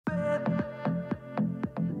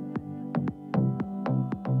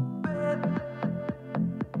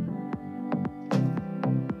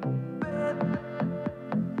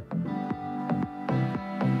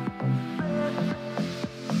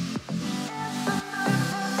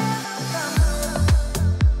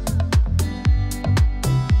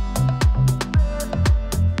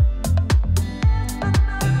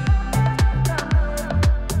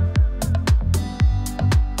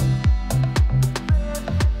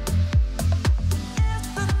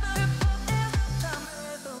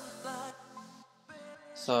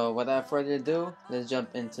So without further ado, let's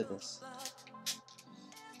jump into this.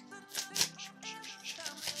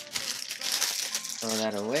 Throw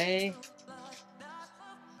that away.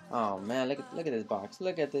 Oh man, look at this box.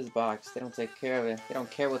 Look at this box. They don't take care of it. They don't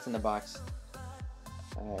care what's in the box.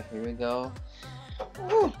 Alright, here we go.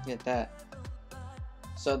 Woo, get that.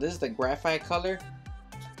 So this is the graphite color.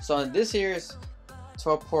 So in this year's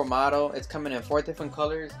 12 Pro model, it's coming in 4 different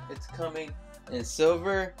colors. It's coming in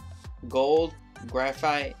silver, gold,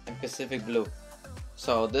 graphite, and Pacific blue.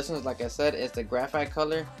 So this one's, like I said, it's the graphite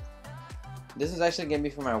color. This is actually gonna be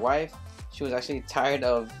for my wife. She was actually tired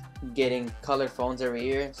of getting colored phones every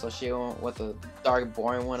year, so she went with the dark,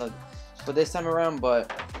 boring one for this time around.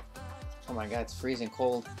 But oh my god, it's freezing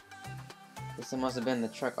cold. This must have been in the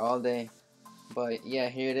truck all day. But yeah,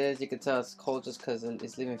 here it is. You can tell it's cold just because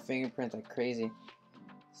it's leaving fingerprints like crazy.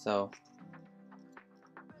 So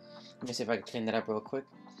let me see if I can clean that up real quick.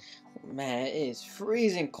 Man, it is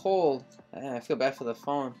freezing cold. I feel bad for the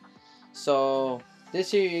phone. So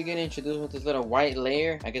this year you're getting introduced with this little white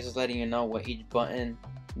layer. I guess it's letting you know what each button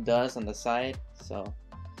does on the side. So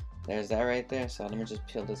there's that right there. So let me just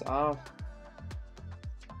peel this off.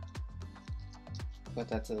 Put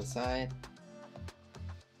that to the side.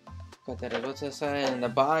 Put that as well to the side. And the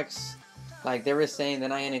box, like they were saying, they're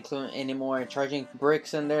not going to include any more charging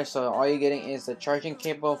bricks in there. So all you're getting is the charging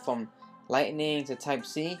cable from Lightning to Type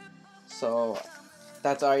C. So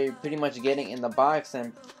that's all you're pretty much getting in the box.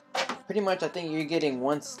 And pretty much I think you're getting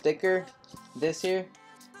one sticker this year.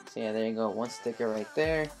 So yeah, there you go, one sticker right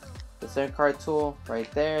there. The SIM card tool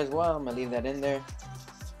right there as well. I'm gonna leave that in there.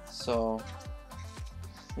 So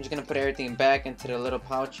I'm just gonna put everything back into the little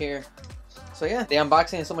pouch here. So yeah, the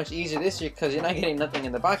unboxing is so much easier this year because you're not getting nothing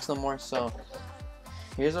in the box no more. So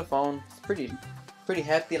here's a phone. It's pretty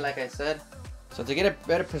hefty, like I said. So to get a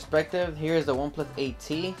better perspective, here's the OnePlus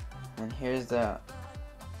 8T and here's the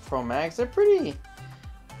Pro Max. They're pretty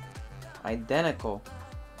identical.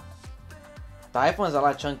 The iPhone is a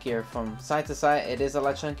lot chunkier from side to side. It is a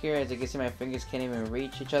lot chunkier. As you can see, my fingers can't even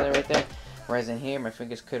reach each other right there, whereas in here my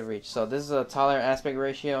fingers could reach. So this is a taller aspect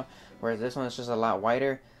ratio, whereas this one is just a lot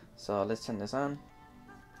wider. So let's turn this on.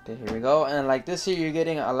 Okay, here we go. And like this year you're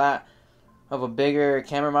getting a lot of a bigger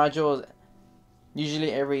camera modules.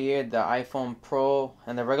 Usually every year the iPhone Pro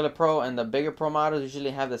and the regular Pro and the bigger Pro models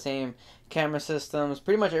usually have the same camera systems,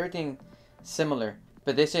 pretty much everything similar.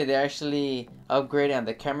 But this year they actually upgraded on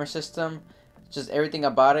the camera system. Just everything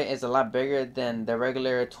about it is a lot bigger than the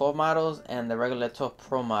regular 12 models and the regular 12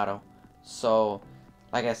 Pro model. So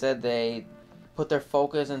like I said, they put their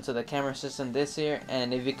focus into the camera system this year.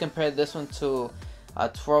 And if you compare this one to a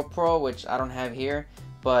 12 Pro, which I don't have here,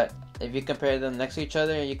 but if you compare them next to each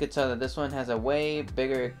other, you could tell that this one has a way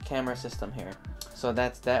bigger camera system here. So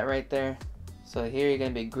that's that right there. So here you're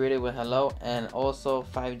gonna be greeted with hello and also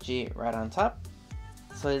 5G right on top.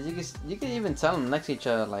 So as you can even tell them next to each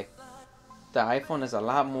other, like the iPhone is a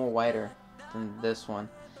lot more wider than this one,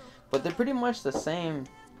 but they're pretty much the same.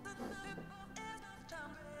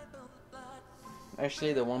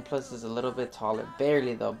 Actually, the OnePlus is a little bit taller,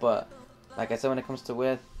 barely though, but like I said, when it comes to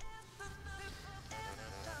width.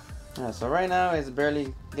 So right now it's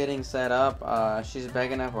barely getting set up. She's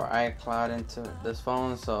backing up her iCloud into this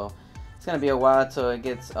phone, so it's gonna be a while till it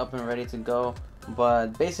gets up and ready to go.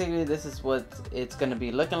 But basically this is what it's gonna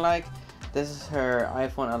be looking like. This is her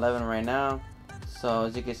iPhone 11 right now. So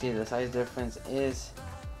as you can see, the size difference is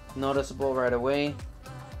noticeable right away.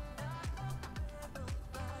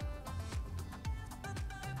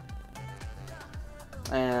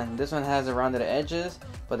 And this one has the rounded edges,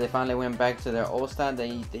 but they finally went back to their old style they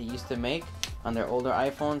used to make on their older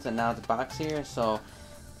iPhones, and now it's boxier. So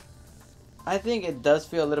I think it does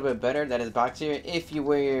feel a little bit better that it's boxier if you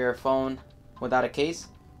wear your phone without a case.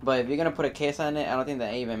 But if you're gonna put a case on it, I don't think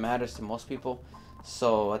that even matters to most people.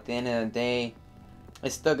 So at the end of the day,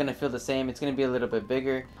 it's still gonna feel the same. It's gonna be a little bit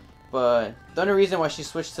bigger. But the only reason why she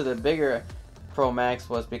switched to the bigger Pro Max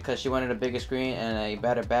was because she wanted a bigger screen and a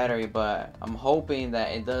better battery. But I'm hoping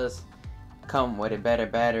that it does come with a better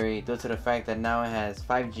battery due to the fact that now it has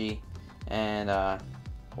 5G and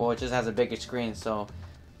well, it just has a bigger screen, so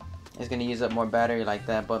it's gonna use up more battery like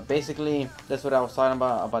that. But basically that's what I was talking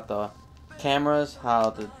about the cameras, how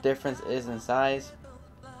the difference is in size.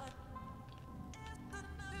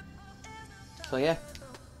 So yeah,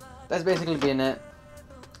 that's basically being it.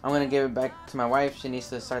 I'm gonna give it back to my wife. She needs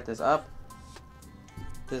to start this up.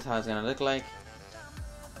 This is how it's gonna look like.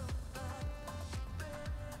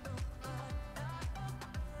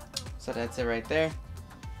 So that's it right there.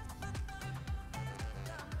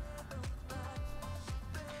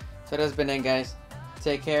 So that's been it, guys.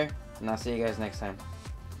 Take care, and I'll see you guys next time.